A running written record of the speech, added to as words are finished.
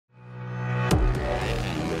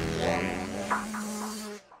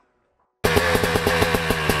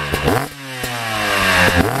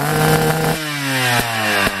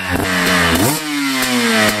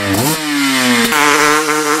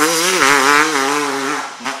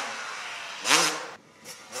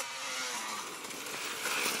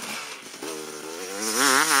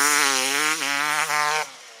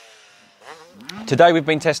Today we've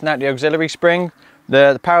been testing out the auxiliary spring,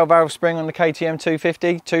 the power valve spring on the KTM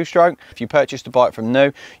 250 two-stroke. If you purchase the bike from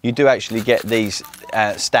new, you do actually get these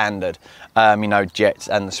standard, you know, jets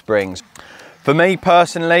and the springs. For me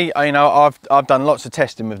personally, you know, I've done lots of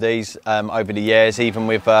testing with these over the years, even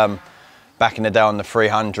with back in the day on the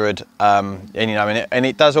 300, and you know, and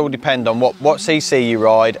it does all depend on what cc you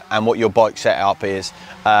ride and what your bike setup is,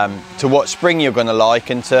 to what spring you're going to like,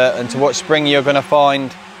 and to what spring you're going to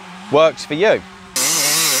find works for you.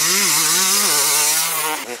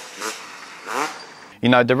 You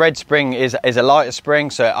know, the red spring is a lighter spring,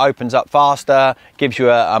 so it opens up faster, gives you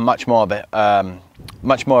a much more of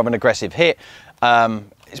an aggressive hit.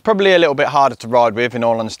 It's probably a little bit harder to ride with, in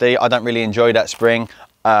all honesty. I don't really enjoy that spring,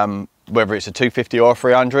 whether it's a 250 or a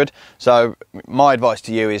 300. So my advice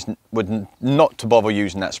to you is not to bother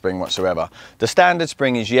using that spring whatsoever. The standard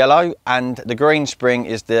spring is yellow, and the green spring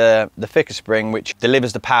is the thicker spring, which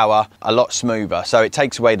delivers the power a lot smoother, so it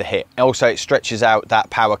takes away the hit. Also, it stretches out that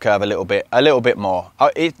power curve a little bit more.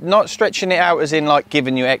 It's not stretching it out as in like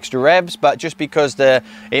giving you extra revs, but just because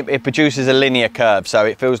it produces a linear curve, so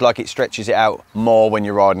it feels like it stretches it out more when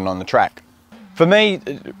you're riding on the track. For me,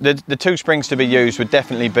 the two springs to be used would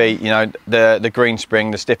definitely be, you know, the green spring,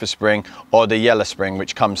 the stiffer spring, or the yellow spring,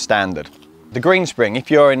 which comes standard. The green spring, if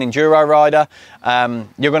you're an enduro rider,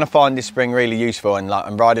 you're going to find this spring really useful in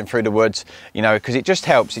riding through the woods, you know, because it just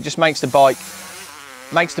helps. It just makes the bike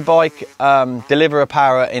deliver a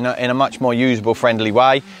power in a much more usable, friendly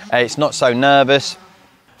way. It's not so nervous.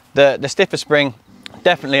 The stiffer spring,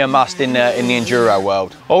 definitely a must in the enduro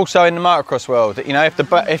world. Also in the motocross world, you know, if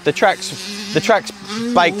the track's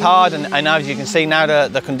baked hard, and as you can see now,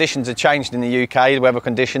 the conditions have changed in the UK, the weather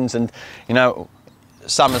conditions, and you know,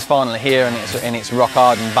 summer's finally here, and it's rock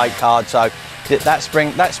hard and baked hard. So that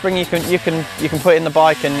spring you can put in the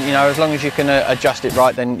bike, and you know, as long as you can adjust it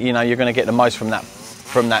right, then you know, you're going to get the most from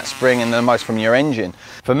that spring and the most from your engine.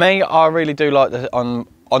 For me, I really do like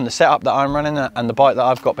on the setup that I'm running and the bike that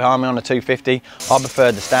I've got behind me on the 250, I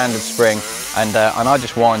prefer the standard spring, and I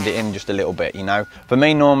just wind it in just a little bit, you know. For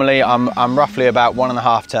me, normally I'm roughly about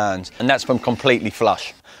 1.5 turns, and that's from completely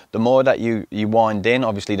flush. The more that you wind in,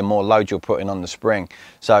 obviously the more load you're putting on the spring.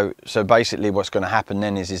 So basically what's going to happen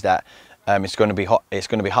then is that it's going to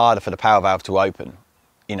be harder for the power valve to open,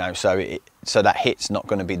 you know, so that hit's not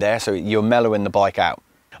going to be there, so you're mellowing the bike out.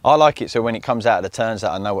 I like it so when it comes out of the turns that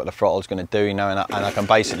I know what the throttle's going to do, you know, and I can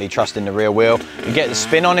basically trust in the rear wheel and get the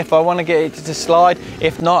spin on if I want to get it to slide.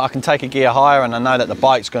 If not, I can take a gear higher, and I know that the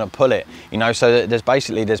bike's going to pull it, you know, so that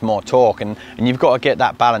there's more torque, and you've got to get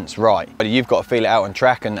that balance right. But you've got to feel it out on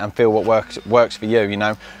track and feel what works for you, you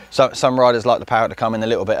know. So some riders like the power to come in a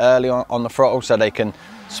little bit early on the throttle, so they can,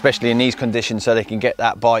 especially in these conditions, so they can get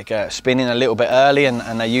that bike spinning a little bit early,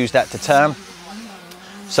 and they use that to turn.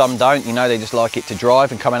 Some don't, you know, they just like it to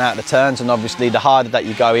drive and coming out of the turns, and obviously the harder that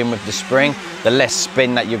you go in with the spring, the less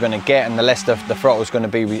spin that you're going to get, and the less the throttle's going to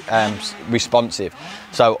be responsive,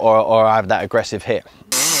 so or have that aggressive hit.